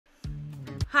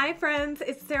Hi friends,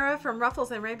 it's Sarah from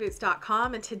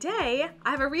rufflesandrainboots.com, and today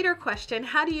I have a reader question: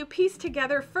 how do you piece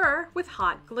together fur with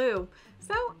hot glue?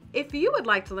 So if you would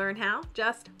like to learn how,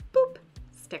 just boop,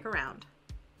 stick around.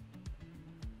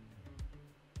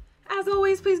 As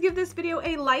always, please give this video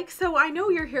a like so I know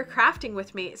you're here crafting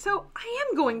with me. So I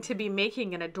am going to be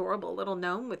making an adorable little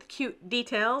gnome with cute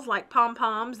details like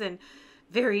pom-poms and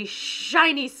very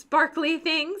shiny, sparkly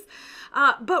things.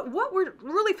 But what we're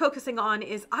really focusing on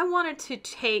is I wanted to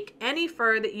take any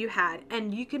fur that you had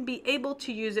and you can be able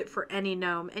to use it for any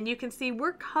gnome. And you can see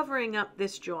we're covering up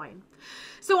this join.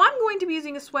 So I'm going to be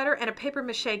using a sweater and a paper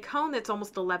mache cone that's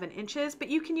almost 11 inches, but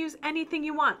you can use anything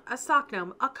you want. A sock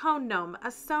gnome, a cone gnome,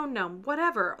 a sewn gnome,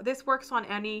 whatever. This works on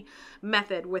any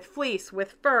method with fleece,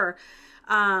 with fur,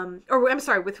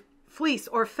 with fleece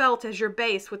or felt as your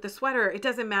base with the sweater. It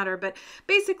doesn't matter, but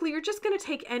basically you're just going to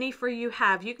take any fur you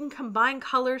have. You can combine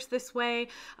colors this way.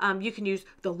 You can use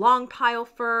the long pile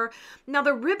fur. Now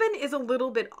the ribbon is a little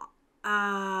bit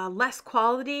less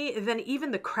quality than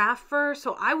even the craft fur,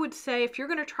 so I would say if you're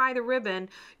going to try the ribbon,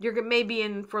 you're maybe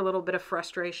in for a little bit of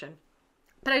frustration.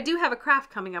 But I do have a craft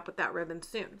coming up with that ribbon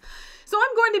soon. So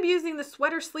I'm going to be using the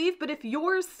sweater sleeve, but if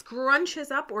yours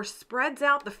scrunches up or spreads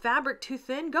out the fabric too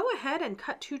thin, go ahead and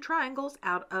cut 2 triangles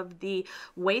out of the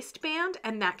waistband,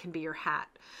 and that can be your hat.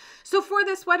 So for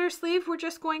the sweater sleeve, we're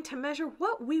just going to measure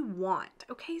what we want.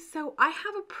 Okay, so I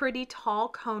have a pretty tall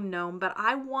cone gnome, but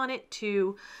I want it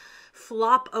to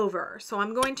flop over. So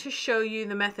I'm going to show you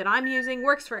the method I'm using.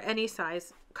 Works for any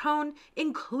size cone,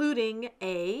 including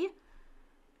a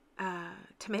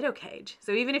tomato cage.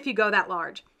 So even if you go that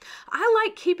large, I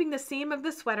like keeping the seam of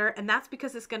the sweater, and that's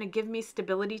because it's going to give me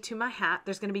stability to my hat.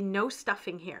 There's going to be no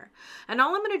stuffing here. And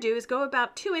all I'm going to do is go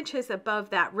about 2 inches above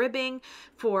that ribbing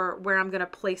for where I'm going to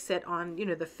place it on,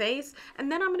 the face.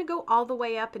 And then I'm going to go all the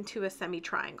way up into a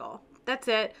semi-triangle. That's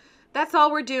it. That's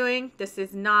all we're doing. This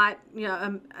is not,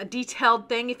 a detailed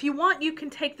thing. If you want, you can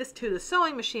take this to the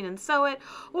sewing machine and sew it,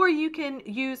 or you can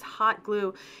use hot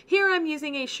glue. Here I'm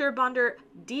using a Surebonder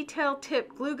detail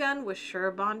tip glue gun with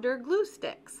Surebonder glue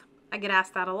sticks. I get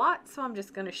asked that a lot, so I'm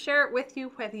just going to share it with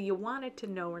you whether you wanted to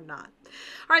know or not.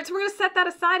 All right, so we're going to set that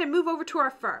aside and move over to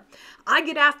our fur. I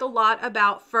get asked a lot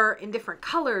about fur in different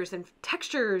colors and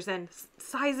textures and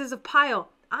sizes of pile.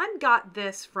 I've got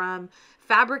this from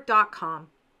fabric.com.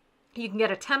 You can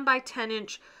get a 10 by 10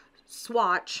 inch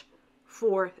swatch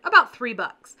for about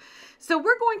 $3. So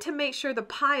we're going to make sure the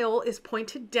pile is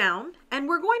pointed down, and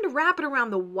we're going to wrap it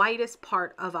around the widest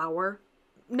part of our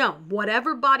gnome,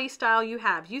 whatever body style you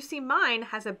have. You see mine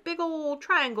has a big old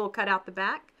triangle cut out the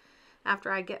back after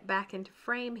I get back into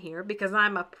frame here because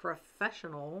I'm a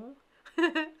professional.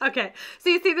 Okay, so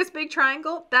you see this big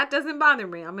triangle? That doesn't bother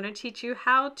me. I'm going to teach you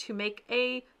how to make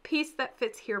a piece that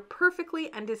fits here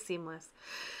perfectly and is seamless.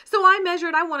 So I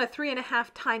measured, I want a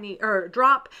 3.5 tiny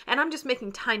drop, and I'm just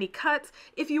making tiny cuts.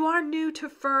 If you are new to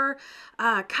fur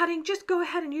cutting, just go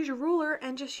ahead and use your ruler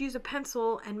and just use a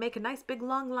pencil and make a nice big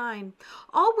long line.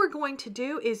 All we're going to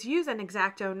do is use an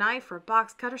X-Acto knife or a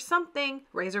box cutter, something,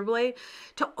 razor blade,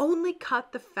 to only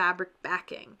cut the fabric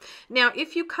backing. Now,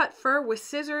 if you cut fur with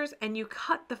scissors and you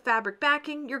cut the fabric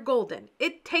backing, you're golden.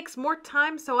 It takes more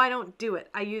time, so I don't do it.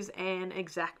 I use an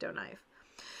X-Acto knife.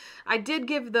 I did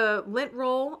give the lint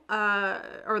roll,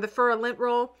 or the fur a lint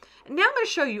roll. And now I'm going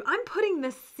to show you, I'm putting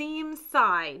the seam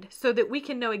side so that we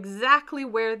can know exactly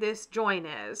where this join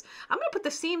is. I'm going to put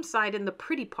the seam side in the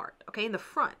pretty part, okay, in the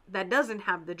front that doesn't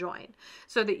have the join,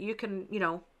 so that you can,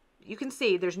 you can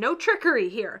see there's no trickery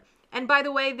here. And by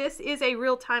the way, this is a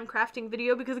real-time crafting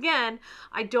video because, again,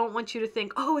 I don't want you to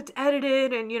think, oh, it's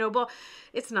edited and, blah.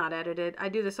 It's not edited. I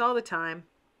do this all the time.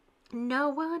 No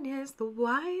one is the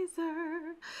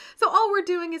wiser. So all we're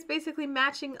doing is basically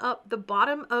matching up the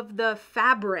bottom of the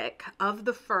fabric of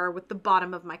the fur with the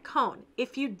bottom of my cone.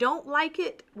 If you don't like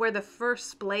it where the fur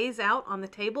splays out on the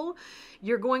table,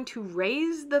 you're going to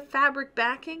raise the fabric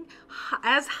backing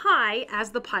as high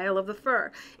as the pile of the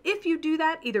fur. If you do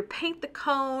that, either paint the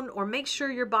cone or make sure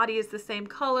your body is the same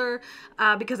color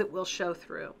because it will show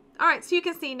through. All right, so you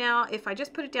can see now if I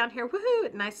just put it down here, woohoo,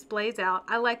 it nice splays out.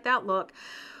 I like that look.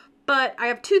 But I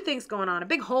have 2 things going on, a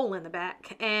big hole in the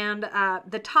back, and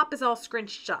the top is all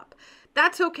scrunched up.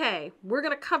 That's okay. We're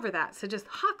going to cover that, so just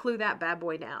hot glue that bad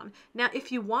boy down. Now,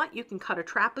 if you want, you can cut a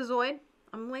trapezoid.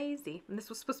 I'm lazy, and this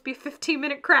was supposed to be a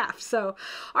 15-minute craft. So,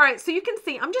 all right, so you can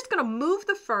see I'm just going to move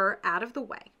the fur out of the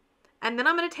way, and then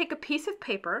I'm going to take a piece of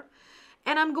paper,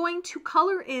 and I'm going to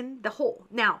color in the hole.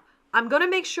 Now, I'm going to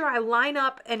make sure I line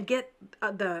up and get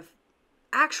the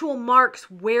actual marks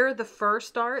where the fur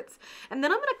starts. And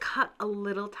then I'm going to cut a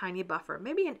little tiny buffer,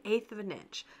 maybe 1/8 of an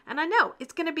inch. And I know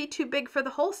it's going to be too big for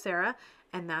the hole, Sarah,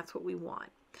 and that's what we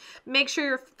want. Make sure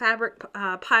your fabric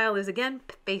pile is again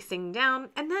facing down,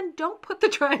 and then don't put the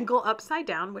triangle upside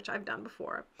down, which I've done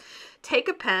before. Take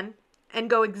a pen and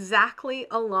go exactly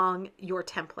along your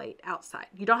template outside.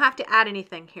 You don't have to add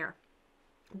anything here.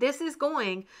 This is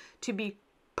going to be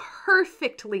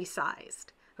perfectly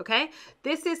sized. Okay,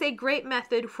 this is a great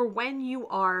method for when you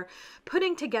are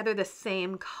putting together the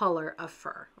same color of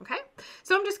fur. Okay,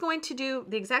 so I'm just going to do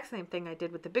the exact same thing I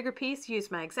did with the bigger piece, use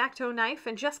my X-Acto knife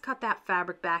and just cut that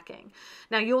fabric backing.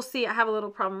 Now you'll see I have a little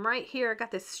problem right here. I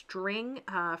got this string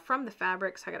from the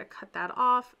fabric, so I got to cut that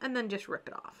off and then just rip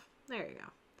it off. There you go.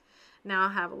 Now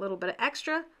I have a little bit of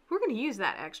extra. We're going to use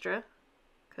that extra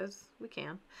because we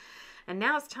can. And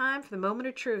now it's time for the moment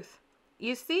of truth.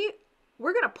 You see,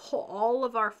 we're going to pull all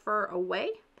of our fur away,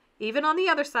 even on the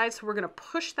other side. So we're going to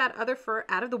push that other fur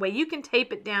out of the way. You can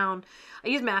tape it down. I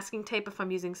use masking tape if I'm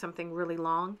using something really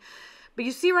long. But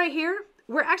you see right here,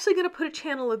 we're actually going to put a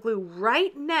channel of glue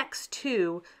right next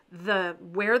to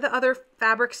where the other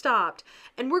fabric stopped.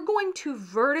 And we're going to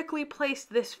vertically place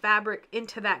this fabric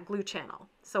into that glue channel.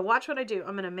 So watch what I do.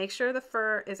 I'm going to make sure the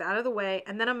fur is out of the way.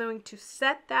 And then I'm going to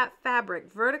set that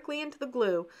fabric vertically into the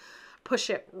glue.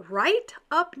 Push it right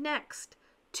up next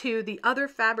to the other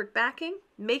fabric backing,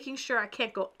 making sure I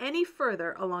can't go any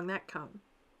further along that cone.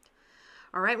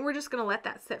 All right, we're just going to let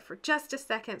that sit for just a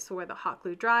second so where the hot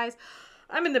glue dries.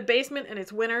 I'm in the basement and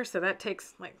it's winter, so that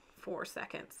takes like 4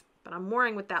 seconds. But I'm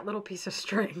mooring with that little piece of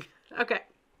string. Okay,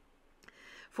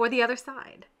 for the other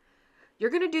side, you're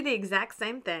going to do the exact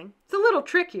same thing. It's a little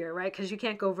trickier, right, because you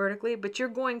can't go vertically, but you're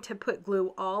going to put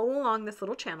glue all along this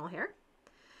little channel here.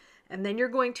 And then you're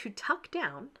going to tuck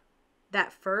down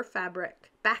that fur fabric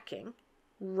backing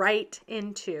right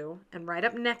into and right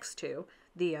up next to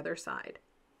the other side.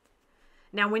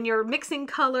 Now, when you're mixing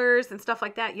colors and stuff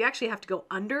like that, you actually have to go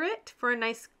under it for a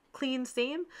nice clean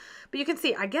seam. But you can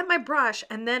see I get my brush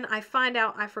and then I find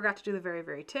out I forgot to do the very,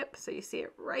 very tip. So you see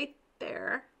it right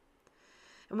there.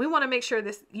 And we want to make sure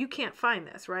this, you can't find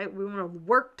this, right? We want to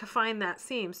work to find that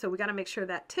seam. So we got to make sure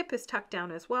that tip is tucked down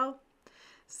as well.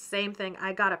 Same thing.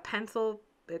 I got a pencil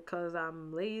because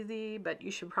I'm lazy, but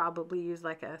you should probably use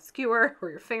like a skewer or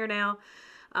your fingernail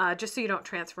just so you don't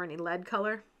transfer any lead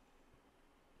color.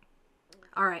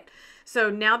 All right. So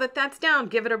now that that's down,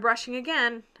 give it a brushing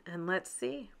again and let's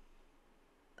see.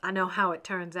 I know how it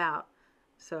turns out.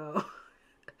 So,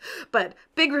 but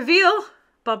big reveal.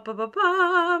 Bum, bum, bum,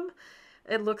 bum.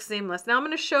 It looks seamless. Now I'm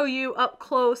going to show you up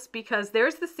close because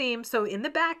there's the seam. So in the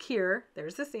back here,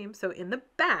 there's the seam. So in the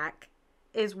back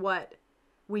is what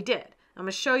we did. I'm going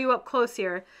to show you up close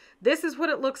here. This is what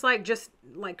it looks like just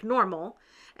like normal.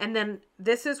 And then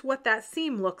this is what that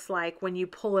seam looks like when you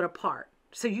pull it apart.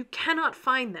 So you cannot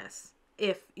find this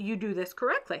if you do this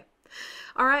correctly.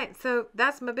 All right, so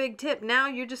that's my big tip. Now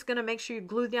you're just going to make sure you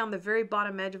glue down the very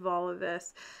bottom edge of all of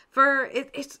this.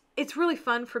 It's really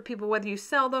fun for people, whether you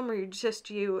sell them or you just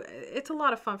it's a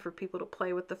lot of fun for people to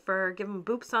play with the fur, give them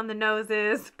boops on the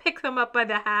noses, pick them up by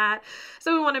the hat.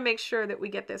 So we want to make sure that we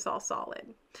get this all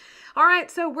solid. All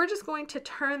right, so we're just going to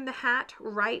turn the hat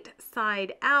right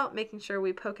side out, making sure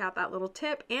we poke out that little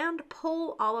tip and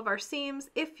pull all of our seams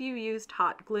if you used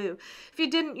hot glue. If you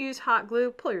didn't use hot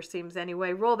glue, pull your seams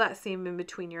anyway. Roll that seam in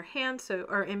between your hands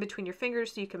or in between your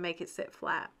fingers so you can make it sit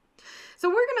flat. So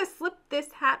we're going to slip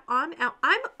this hat on out.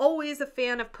 I'm always a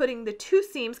fan of putting the 2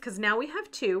 seams because now we have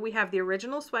 2. We have the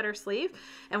original sweater sleeve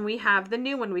and we have the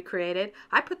new one we created.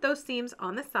 I put those seams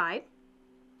on the side.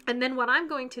 And then what I'm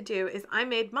going to do is I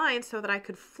made mine so that I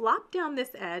could flop down this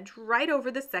edge right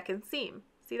over the second seam.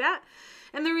 See that?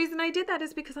 And the reason I did that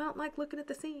is because I don't like looking at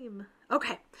the seam.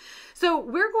 Okay, so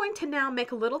we're going to now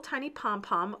make a little tiny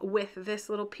pom-pom with this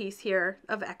little piece here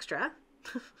of extra.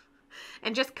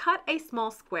 And just cut a small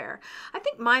square. I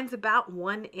think mine's about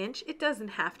 1 inch. It doesn't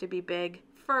have to be big.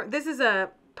 This is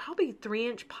a probably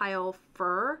 3-inch pile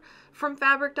fur from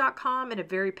fabric.com in a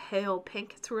very pale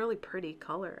pink. It's a really pretty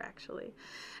color actually.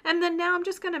 And then now I'm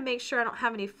just going to make sure I don't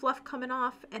have any fluff coming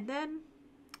off, and then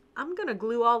I'm going to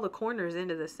glue all the corners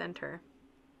into the center.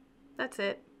 That's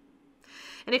it.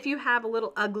 And if you have a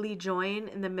little ugly join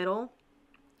in the middle,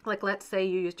 like let's say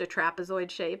you used a trapezoid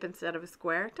shape instead of a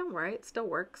square, don't worry, it still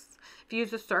works. If you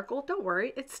use a circle, don't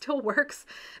worry, it still works.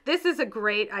 This is a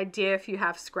great idea if you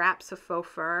have scraps of faux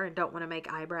fur and don't want to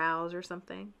make eyebrows or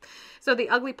something. So the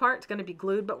ugly part is going to be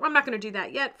glued, but I'm not going to do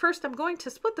that yet. First, I'm going to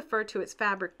split the fur to its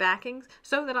fabric backings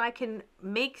so that I can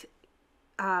make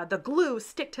the glue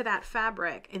stick to that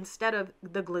fabric instead of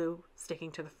the glue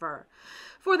sticking to the fur.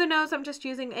 For the nose, I'm just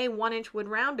using a 1-inch wood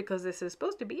round because this is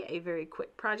supposed to be a very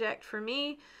quick project for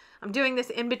me. I'm doing this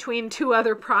in between 2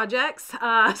 other projects.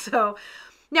 So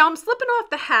now I'm slipping off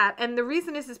the hat, and the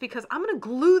reason is because I'm going to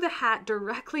glue the hat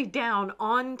directly down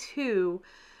onto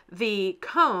the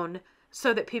cone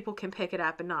so that people can pick it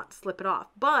up and not slip it off.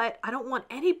 But I don't want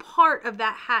any part of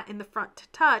that hat in the front to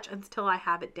touch until I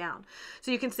have it down.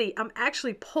 So you can see I'm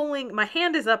actually pulling, my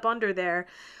hand is up under there,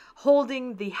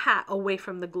 holding the hat away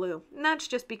from the glue. And that's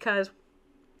just because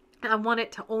I want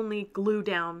it to only glue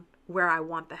down where I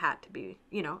want the hat to be,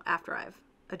 you know, after I've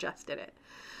adjusted it.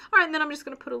 All right, and then I'm just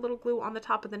going to put a little glue on the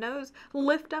top of the nose,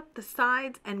 lift up the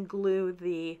sides, and glue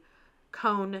the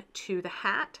cone to the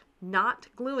hat, not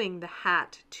gluing the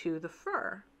hat to the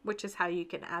fur, which is how you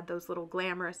can add those little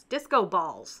glamorous disco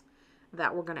balls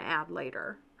that we're going to add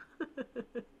later.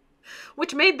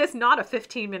 Which made this not a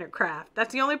 15-minute craft.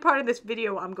 That's the only part of this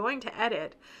video I'm going to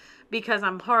edit because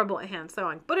I'm horrible at hand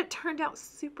sewing. But it turned out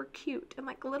super cute and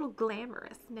like a little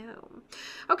glamorous gnome.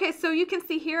 Okay, so you can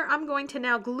see here, I'm going to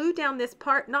now glue down this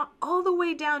part, not all the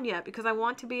way down yet because I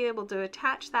want to be able to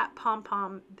attach that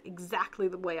pom-pom exactly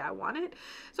the way I want it.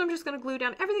 So I'm just going to glue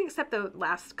down everything except the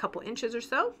last couple inches or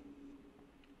so.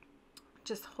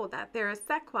 Just hold that there a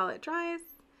sec while it dries.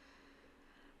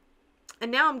 And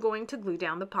now I'm going to glue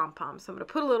down the pom-pom. So I'm going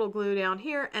to put a little glue down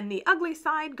here, and the ugly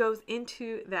side goes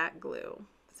into that glue.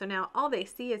 So now all they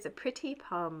see is a pretty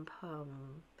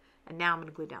pom-pom. And now I'm going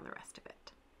to glue down the rest of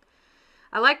it.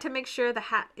 I like to make sure the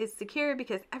hat is secure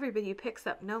because everybody picks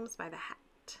up gnomes by the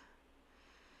hat.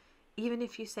 Even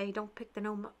if you say don't pick the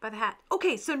gnome up by the hat.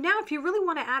 Okay, so now if you really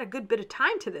want to add a good bit of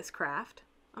time to this craft,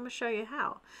 I'm going to show you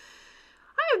how.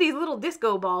 I have these little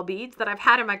disco ball beads that I've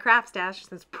had in my craft stash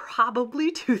since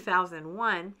probably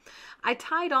 2001. I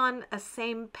tied on a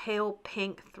same pale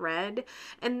pink thread,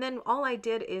 and then all I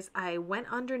did is I went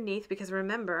underneath, because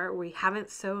remember, we haven't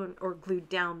sewn or glued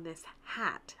down this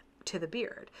hat to the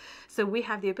beard. So we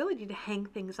have the ability to hang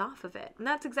things off of it. And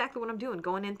that's exactly what I'm doing,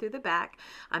 going in through the back.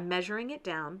 I'm measuring it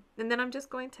down, and then I'm just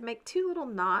going to make 2 little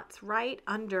knots right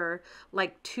under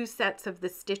like 2 sets of the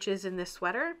stitches in this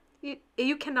sweater.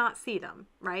 You cannot see them,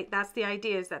 right? That's the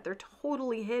idea, is that they're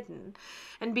totally hidden.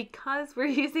 And because we're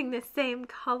using the same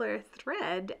color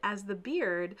thread as the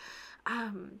beard,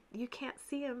 you can't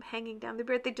see them hanging down the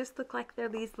beard. They just look like they're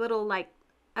these little, like,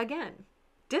 again,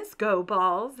 disco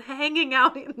balls hanging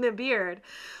out in the beard.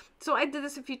 So I did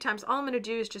this a few times. All I'm going to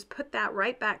do is just put that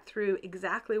right back through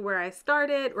exactly where I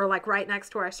started, or like right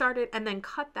next to where I started, and then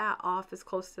cut that off as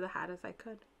close to the hat as I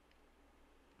could.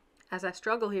 As I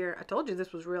struggle here, I told you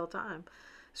this was real time,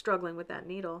 struggling with that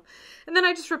needle. And then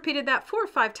I just repeated that 4 or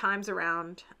 5 times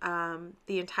around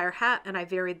the entire hat, and I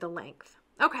varied the length.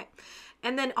 Okay,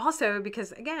 and then also,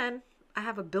 because again, I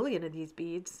have a billion of these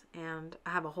beads, and I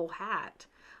have a whole hat,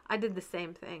 I did the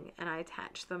same thing, and I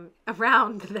attached them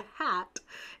around the hat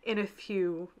in a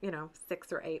few,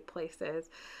 6 or 8 places.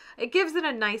 It gives it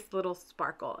a nice little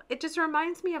sparkle. It just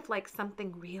reminds me of like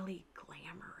something really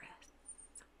glamorous.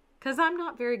 Because I'm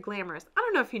not very glamorous. I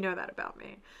don't know if you know that about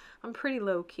me. I'm pretty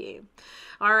low key.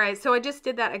 All right, so I just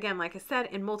did that again, like I said,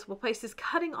 in multiple places,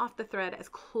 cutting off the thread as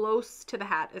close to the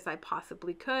hat as I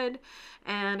possibly could.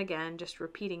 And again, just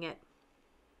repeating it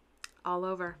all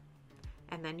over.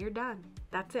 And then you're done.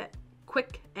 That's it.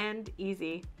 Quick and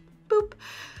easy. Boop.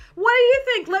 What do you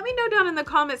think? Let me know down in the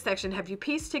comment section. Have you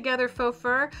pieced together faux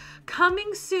fur?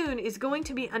 Coming soon is going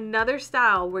to be another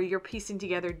style where you're piecing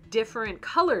together different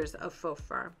colors of faux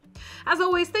fur. As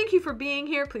always, thank you for being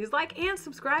here. Please like and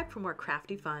subscribe for more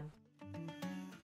crafty fun.